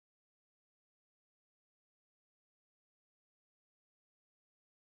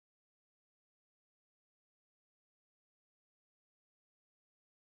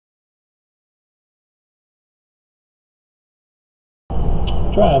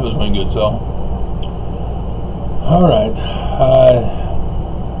Travis, my good soul. All right.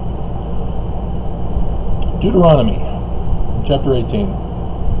 Deuteronomy, chapter 18,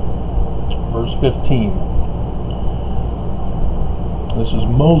 verse 15. This is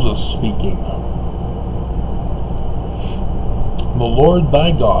Moses speaking. The Lord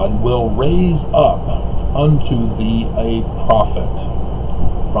thy God will raise up unto thee a prophet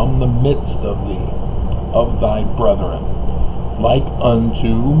from the midst of thee, of thy brethren, like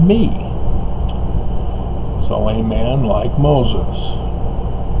unto me. So a man like Moses,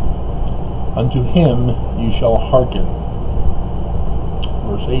 unto him you shall hearken.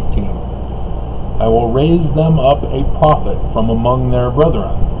 Verse 18. I will raise them up a prophet from among their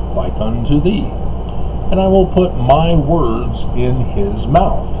brethren, like unto thee, and I will put my words in his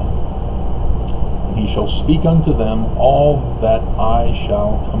mouth. And he shall speak unto them all that I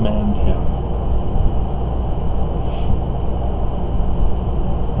shall command him.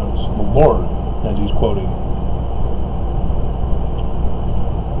 That's the Lord, as he's quoting.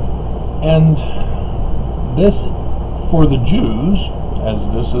 And this, for the Jews, as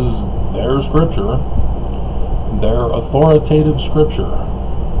this is their scripture, their authoritative scripture,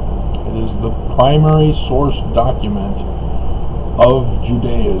 it is the primary source document of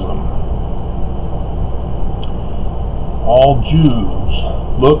Judaism. All Jews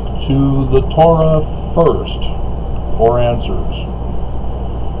look to the Torah first for answers.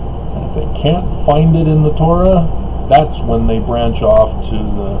 And if they can't find it in the Torah, that's when they branch off to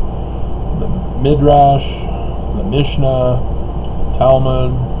the Midrash, the Mishnah,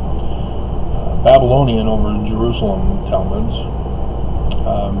 Talmud, Babylonian over Jerusalem Talmuds,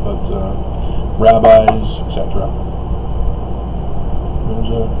 but rabbis, etc. There's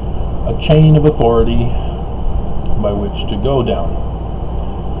a chain of authority by which to go down.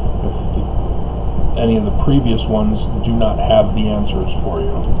 If any of the previous ones do not have the answers for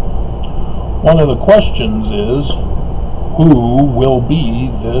you. One of the questions is, who will be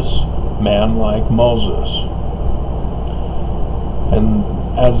this man like Moses? And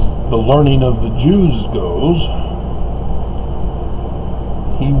as the learning of the Jews goes,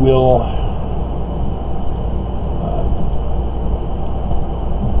 he will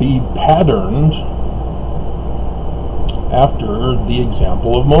be patterned after the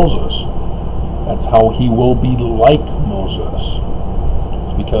example of Moses. That's how he will be like Moses.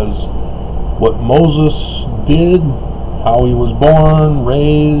 It's because what Moses did, how he was born,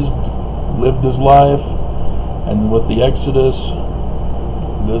 raised, lived his life, and with the Exodus,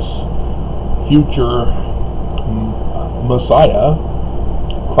 this future Messiah,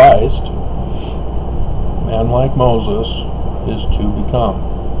 Christ, man like Moses, is to become.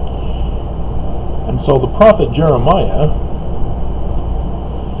 And so the prophet Jeremiah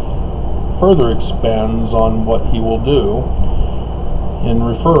further expands on what he will do in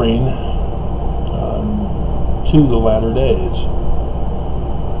referring to the latter days.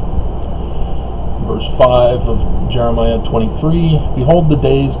 Verse 5 of Jeremiah 23, Behold, the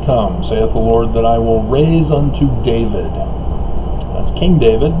days come, saith the Lord, that I will raise unto David, that's King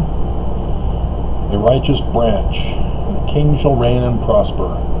David, a righteous branch, and the king shall reign and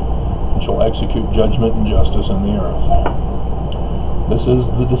prosper, and shall execute judgment and justice in the earth. This is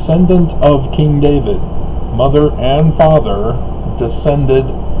the descendant of King David, mother and father descended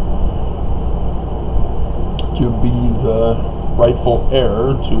to be the rightful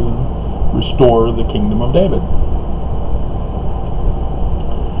heir to restore the kingdom of David.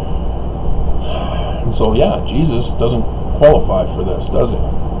 And so, yeah, Jesus doesn't qualify for this, does he?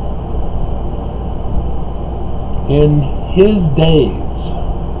 In his days,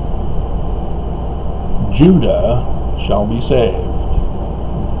 Judah shall be saved.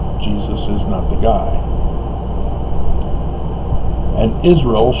 Jesus is not the guy. And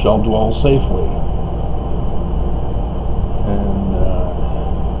Israel shall dwell safely. And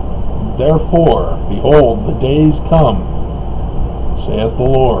therefore, behold, the days come, saith the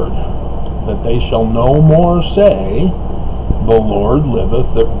Lord, that they shall no more say, The Lord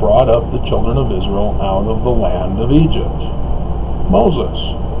liveth, that brought up the children of Israel out of the land of Egypt.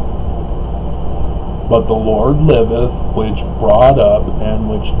 Moses. But the Lord liveth, which brought up and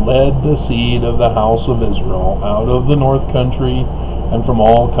which led the seed of the house of Israel out of the north country and from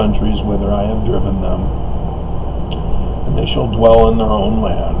all countries whither I have driven them. And they shall dwell in their own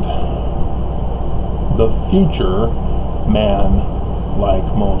land. The future man like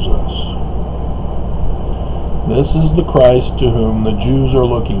Moses. This is the Christ to whom the Jews are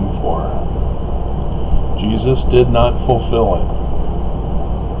looking for. Jesus did not fulfill it.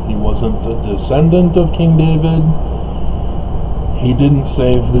 He wasn't a descendant of King David. He didn't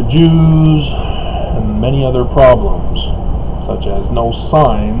save the Jews and many other problems. such as no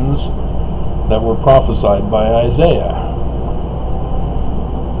signs that were prophesied by Isaiah.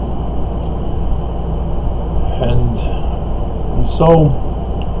 And so,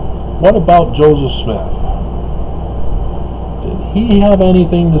 what about Joseph Smith? Did he have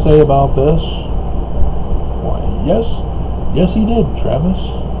anything to say about this? Why, yes he did, Travis.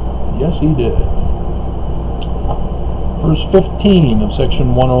 Yes he did. Verse 15 of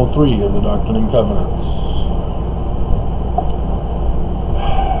section 103 of the Doctrine and Covenants.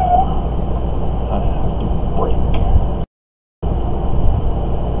 I have to break.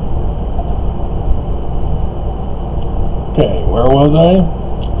 Okay, where was I?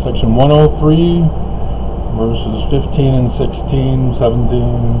 Section 103, verses 15 and 16, 17,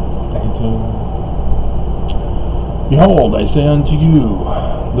 18. Behold, I say unto you,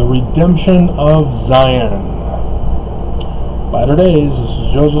 the redemption of Zion. Latter days, this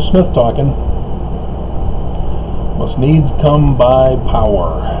is Joseph Smith talking, must needs come by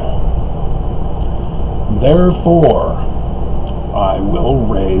power. Therefore, I will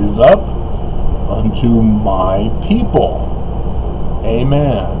raise up unto my people a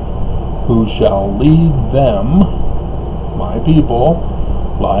man who shall lead them, my people,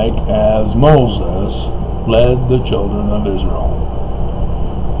 like as Moses led the children of Israel.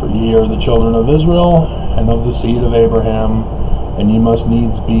 For ye are the children of Israel, and of the seed of Abraham, and ye must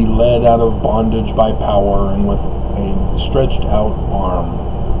needs be led out of bondage by power, and with a stretched out arm.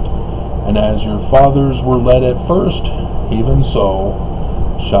 And as your fathers were led at first, even so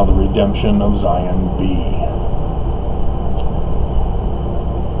shall the redemption of Zion be.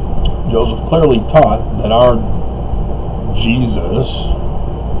 Joseph clearly taught that our Jesus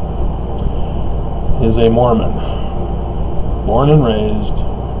is a Mormon, born and raised,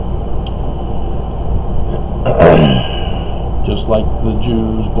 just like the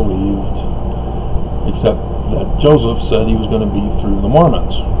Jews believed, except that Joseph said he was going to be through the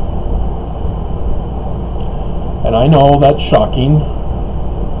Mormons. And I know that's shocking.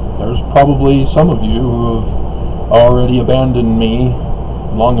 There's probably some of you who have already abandoned me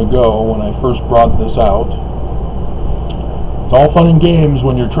long ago when I first brought this out. It's all fun and games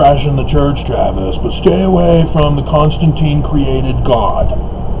when you're trashing the church, Travis, but stay away from the Constantine created God.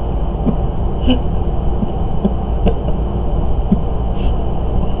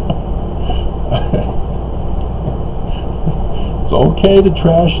 It's okay to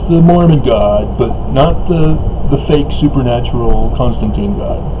trash the Mormon God, but not the fake supernatural Constantine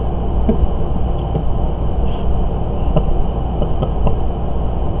God.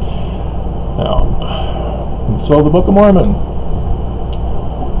 Now, so the Book of Mormon.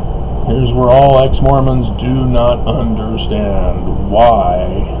 Here's where all ex-Mormons do not understand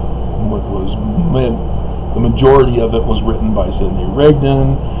why the majority of it was written by Sidney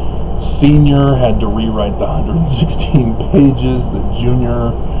Rigdon. Senior had to rewrite the 116 pages that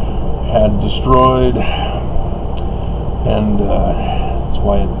Junior had destroyed, and that's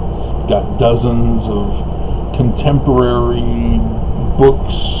why it's got dozens of contemporary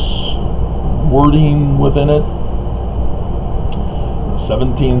books wording within it. The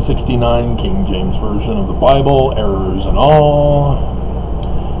 1769 King James Version of the Bible, errors and all,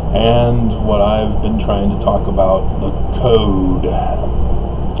 and what I've been trying to talk about, the Code.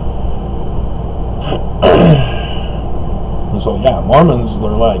 And so yeah, Mormons,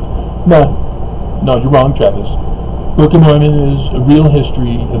 they're like, no, you're wrong, Travis. Book of Mormon is a real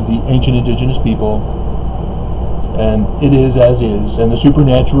history of the ancient indigenous people, and it is as is, and the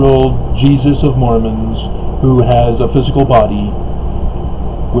supernatural Jesus of Mormons, who has a physical body,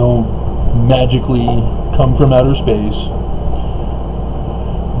 will magically come from outer space.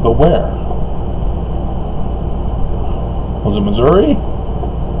 But where? Was it Missouri?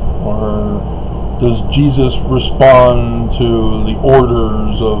 Or does Jesus respond to the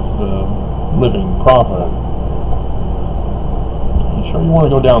orders of the living prophet? You sure you want to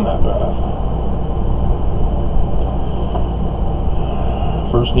go down that path?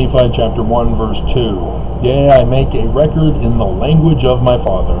 1 Nephi chapter 1 verse 2. Yea, I make a record in the language of my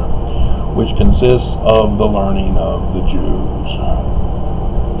father, which consists of the learning of the Jews.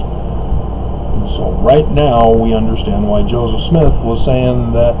 And so right now we understand why Joseph Smith was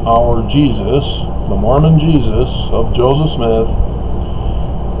saying that our Jesus, the Mormon Jesus of Joseph Smith,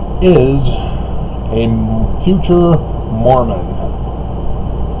 is a future Mormon.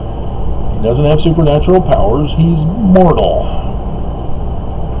 He doesn't have supernatural powers, he's mortal.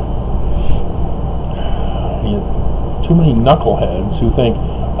 Too many knuckleheads who think,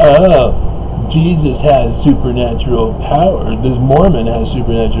 oh, Jesus has supernatural power. This Mormon has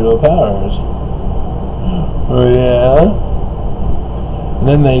supernatural powers. Oh yeah? And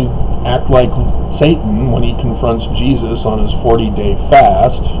then they act like Satan, when he confronts Jesus on his 40-day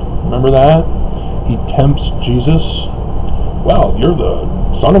fast, remember that? He tempts Jesus. Well, you're the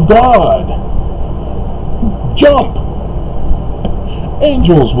Son of God. Jump!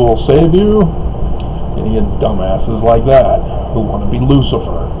 Angels will save you. And you get dumbasses like that who want to be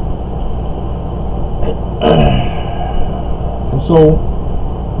Lucifer. And so,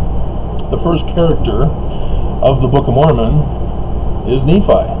 the first character of the Book of Mormon is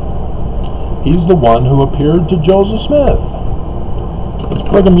Nephi. He's the one who appeared to Joseph Smith. It's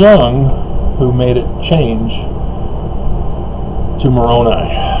Brigham Young who made it change to Moroni.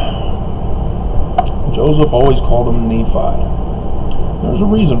 Joseph always called him Nephi. There's a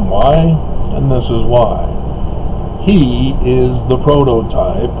reason why, and this is why. He is the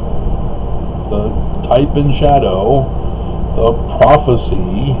prototype, the type and shadow, the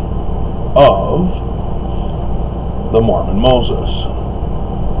prophecy of the Mormon Moses.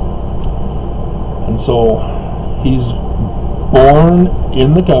 And so he's born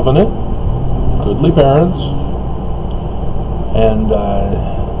in the covenant, goodly parents, and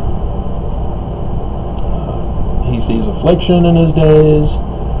he sees affliction in his days,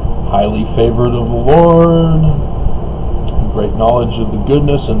 highly favored of the Lord, great knowledge of the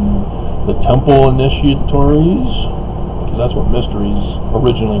goodness and the temple initiatories, because that's what mysteries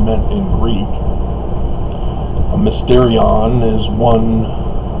originally meant in Greek. A mysterion is one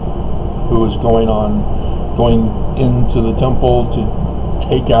who is going into the temple to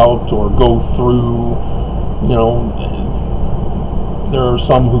take out or go through. You know, there are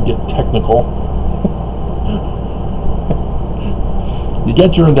some who get technical. You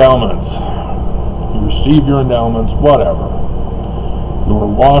get your endowments, you receive your endowments, whatever. You were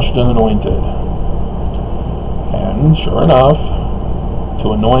washed and anointed. And sure enough,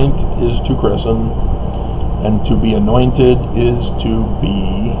 to anoint is to christen, and to be anointed is to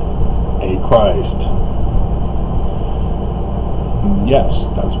be a Christ. And yes,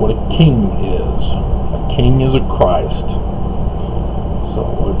 that's what a king is. A king is a Christ.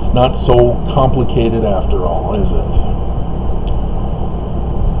 So it's not so complicated after all, is it?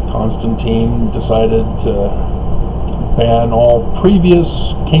 Constantine decided to ban all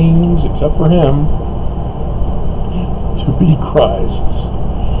previous kings, except for him, to be Christs,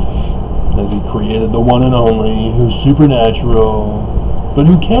 as he created the one and only, who's supernatural, but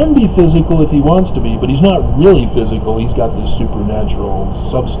who can be physical if he wants to be, but he's not really physical. He's got this supernatural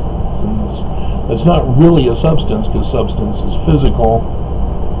substance that's not really a substance, because substance is physical.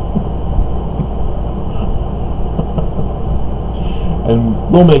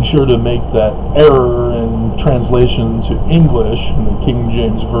 And we'll make sure to make that error in translation to English in the King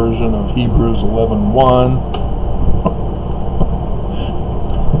James Version of Hebrews 11:1.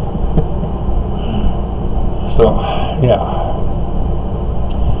 So, yeah.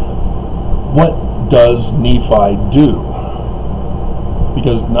 What does Nephi do?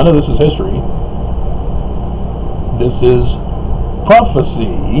 Because none of this is history. This is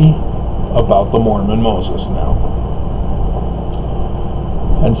prophecy about the Mormon Moses now.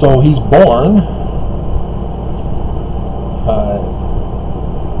 And so he's born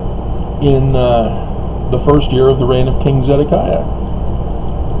in the first year of the reign of King Zedekiah,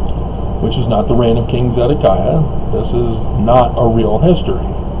 which is not the reign of King Zedekiah. This is not a real history.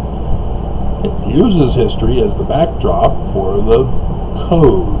 It uses history as the backdrop for the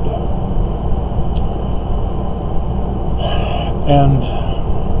code. And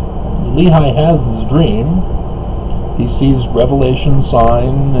Lehi has this dream. He sees Revelation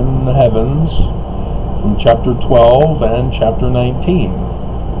sign in the heavens from chapter 12 and chapter 19.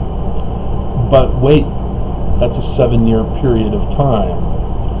 But wait, that's a 7-year period of time.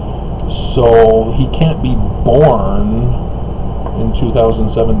 So he can't be born in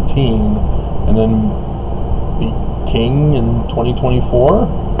 2017 and then be king in 2024?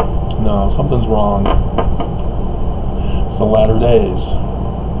 No, something's wrong. It's the latter days.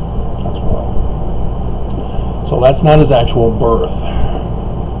 That's why. So that's not his actual birth.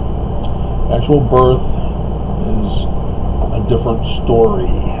 Actual birth is a different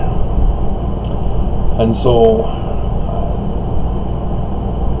story. And so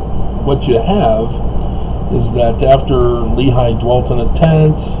what you have is that after Lehi dwelt in a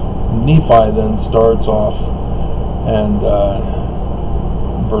tent, Nephi then starts off, and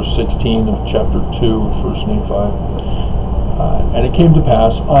verse 16 of chapter 2 of 1 Nephi, and it came to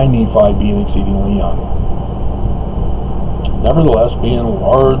pass, I, Nephi, being exceedingly young, nevertheless being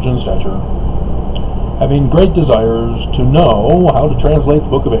large in stature, having great desires to know how to translate the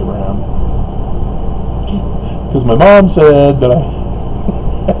book of Abraham, because my mom said that I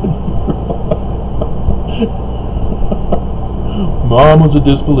Mom was a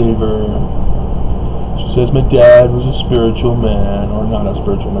disbeliever. She says, my dad was a spiritual man, or not a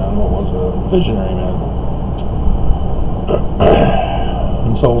spiritual man, what was a visionary man.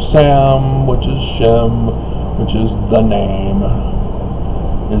 And so Sam, which is Shem, which is the name,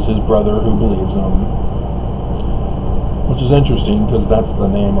 is his brother who believes him. Which is interesting, because that's the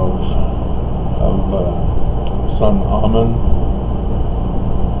name of son Ammon,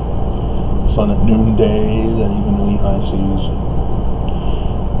 son at noonday, that even Lehi sees.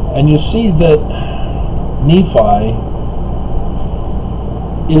 And you see that Nephi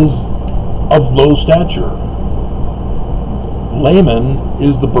is of low stature. Laman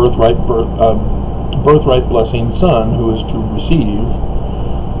is the birthright blessing son who is to receive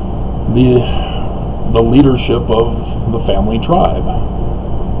the leadership of the family tribe.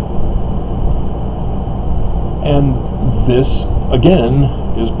 And this, again,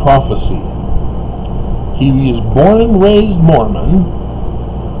 is prophecy. He is born and raised Mormon,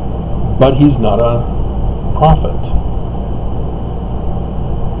 but he's not a prophet.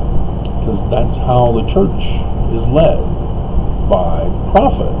 Because that's how the church is led, by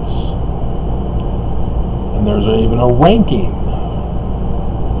prophets. And there's even a ranking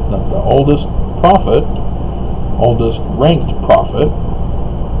that the oldest prophet, oldest ranked prophet,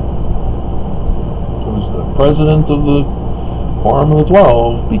 who's the president of the Quorum of the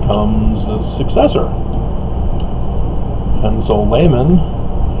 12, becomes the successor. And so Laman,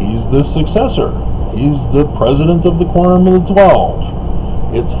 he's the successor. He's the president of the Quorum of the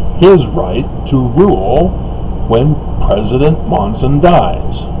 12. It's his right to rule when President Monson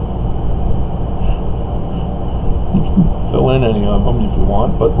dies. You can fill in any of them if you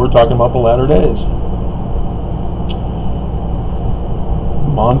want, but we're talking about the latter days.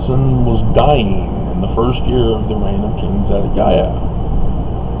 Monson was dying in the first year of the reign of King Zedekiah.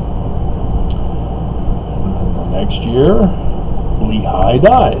 And then the next year, Lehi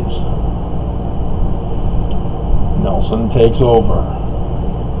dies. Nelson takes over.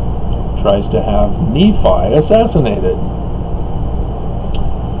 Tries to have Nephi assassinated.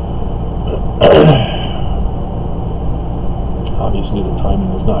 Obviously the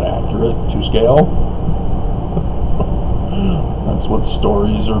timing is not accurate to scale. That's what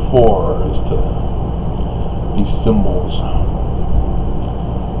stories are for, is to be symbols.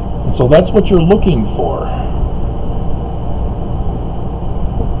 And so that's what you're looking for.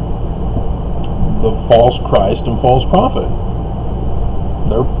 The false Christ and false prophet.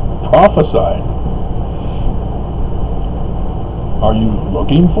 They're prophesied. Are you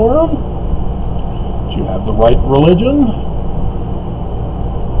looking for them? Do you have the right religion?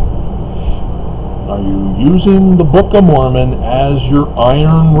 Are you using the Book of Mormon as your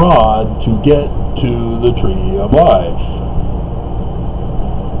iron rod to get to the tree of life?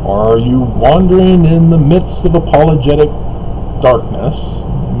 Or are you wandering in the midst of apologetic darkness,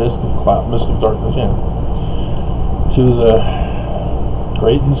 mist of darkness, to the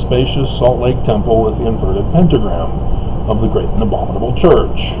great and spacious Salt Lake Temple with the inverted pentagram of the great and abominable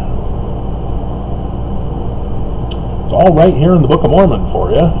church? It's all right here in the Book of Mormon for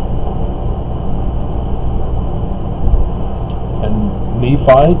you. And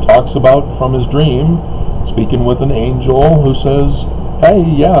Nephi talks about from his dream, speaking with an angel who says, hey,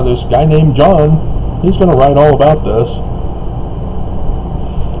 yeah, this guy named John, he's going to write all about this.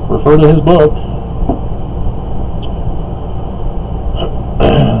 Refer to his book.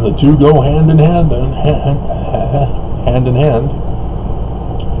 The two go hand in hand, hand in hand.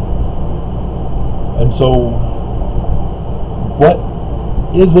 And so, what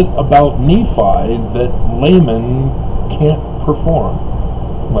is it about Nephi that Laman can't perform?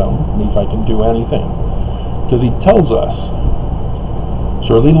 Well, Nephi can do anything, because he tells us,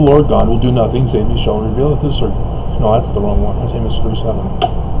 surely the Lord God will do nothing save he shall reveal this, or no, that's the wrong one. That's Amos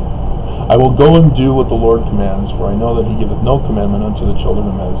 3:7. I will go and do what the Lord commands, for I know that he giveth no commandment unto the children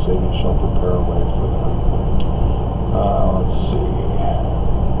of men, save he shall prepare a way for them. Let's see.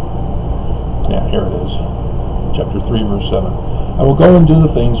 Yeah, here it is. Chapter 3, verse 7. I will go and do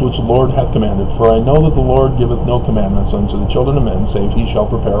the things which the Lord hath commanded, for I know that the Lord giveth no commandments unto the children of men, save he shall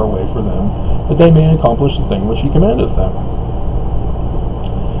prepare a way for them, that they may accomplish the thing which he commandeth them.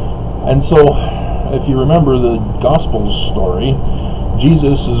 And so, if you remember the Gospels story,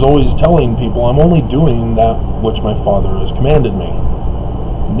 Jesus is always telling people, I'm only doing that which my Father has commanded me.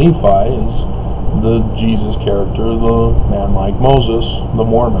 Nephi is the Jesus character, the man like Moses, the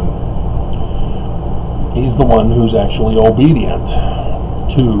Mormon. He's the one who's actually obedient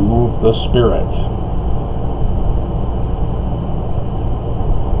to the Spirit.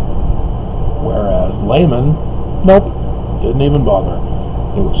 Whereas Laman, nope, didn't even bother.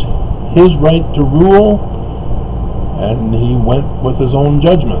 It was his right to rule, and he went with his own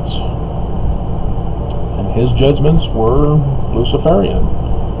judgments. his judgments were Luciferian.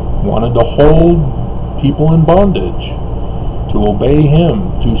 Wanted to hold people in bondage, to obey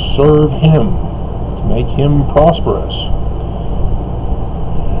him, to serve him, to make him prosperous.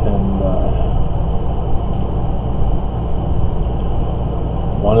 And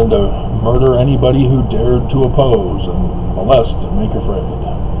wanted to murder anybody who dared to oppose and molest and make afraid.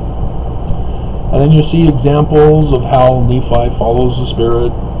 And then you see examples of how Nephi follows the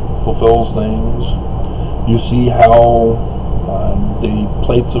Spirit, fulfills things. You see how the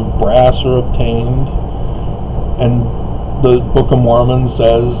plates of brass are obtained, and the Book of Mormon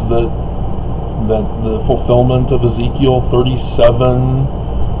says that the fulfillment of Ezekiel 37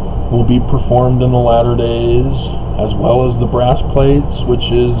 will be performed in the latter days, as well as the brass plates,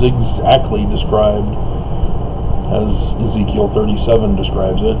 which is exactly described as Ezekiel 37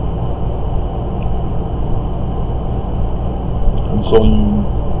 describes it. And so you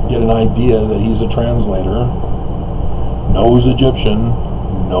get an idea that he's a translator, knows Egyptian,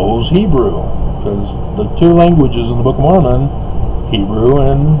 knows Hebrew, because the two languages in the Book of Mormon, Hebrew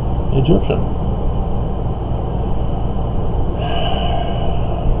and Egyptian.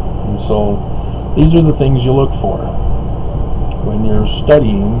 And so these are the things you look for when you're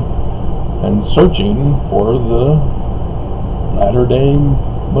studying and searching for the latter-day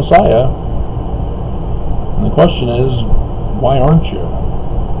Messiah. And the question is, why aren't you?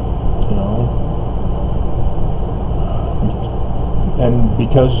 You know? And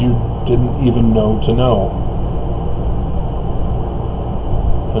because you didn't even know to know.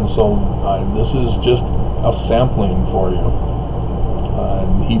 And so this is just a sampling for you.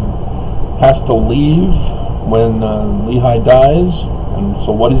 And he has to leave when Lehi dies. And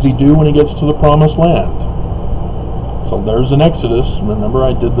so what does he do when he gets to the Promised Land? So there's an Exodus. Remember,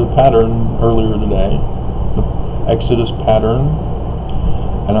 I did the pattern earlier today, the Exodus pattern.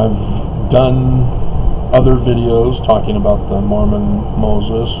 And I've done other videos talking about the Mormon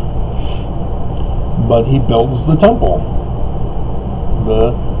Moses. But he builds the temple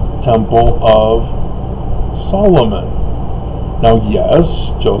of Solomon. Now, yes,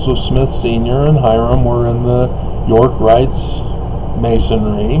 Joseph Smith Sr. and Hiram were in the York Rites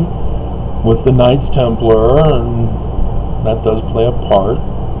Masonry with the Knights Templar, and that does play a part.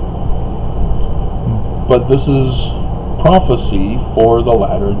 But this is prophecy for the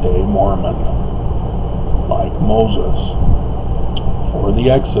latter-day Mormon, like Moses, for the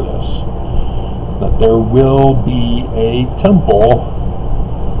Exodus, that there will be a temple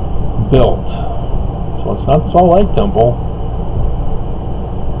built. So it's not the Salt Lake Temple.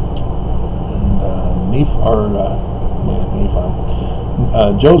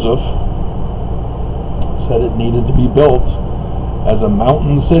 And Joseph said it needed to be built as a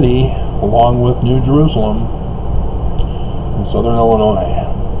mountain city along with New Jerusalem in southern Illinois.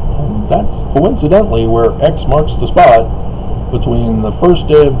 And that's coincidentally where X marks the spot between the first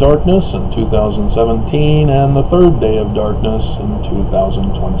day of darkness in 2017 and the third day of darkness in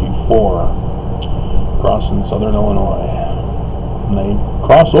 2024, crossing southern Illinois. And they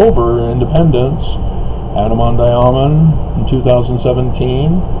cross over Independence, Adamon-Diamond in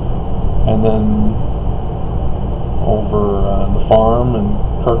 2017, and then over the farm in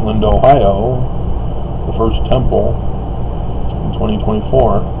Kirtland, Ohio, the first temple in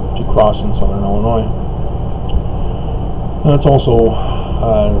 2024 to cross in southern Illinois. And that's also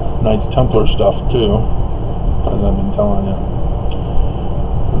Knights Templar stuff too, as I've been telling you.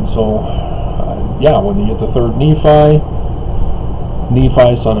 And so, yeah, when you get to 3rd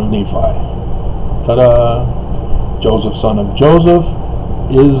Nephi, son of Nephi. Ta-da! Joseph, son of Joseph,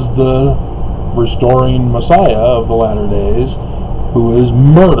 is the restoring Messiah of the latter days, who is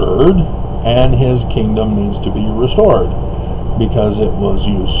murdered, and his kingdom needs to be restored because it was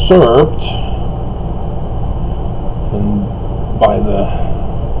usurped by the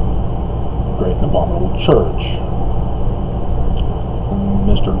great and abominable church, and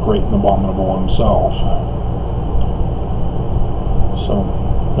Mr. Great and Abominable himself. So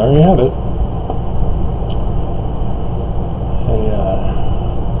there you have it.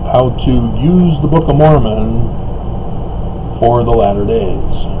 How to use the Book of Mormon for the latter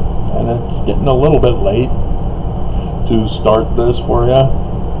days. And it's getting a little bit late to start this for you,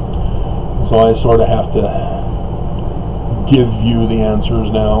 so I sort of have to give you the answers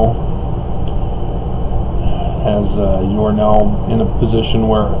now, as you are now in a position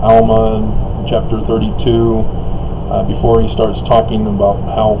where Alma, chapter 32, before he starts talking about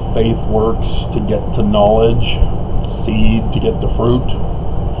how faith works to get to knowledge, seed to get to fruit,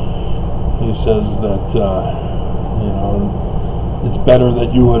 he says that it's better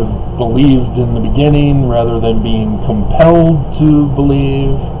that you would have believed in the beginning rather than being compelled to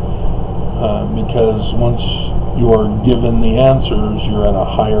believe. because once you are given the answers, you're at a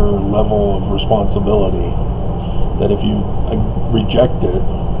higher level of responsibility. That if you reject it,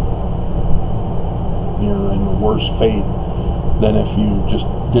 you're in worse fate than if you just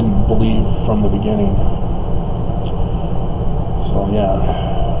didn't believe from the beginning. So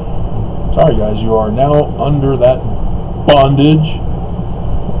yeah, sorry guys, you are now under that bondage.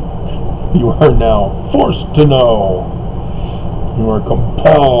 You are now forced to know. You are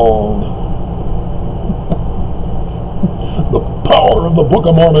compelled. The power of the Book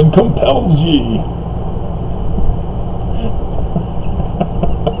of Mormon compels ye.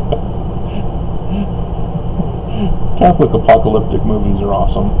 Catholic apocalyptic movies are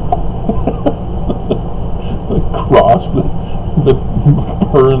awesome. The cross that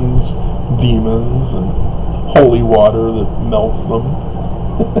burns demons and holy water that melts them.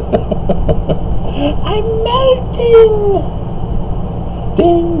 I'm melting!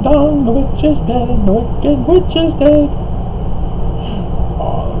 Ding dong, the witch is dead, the wicked witch is dead.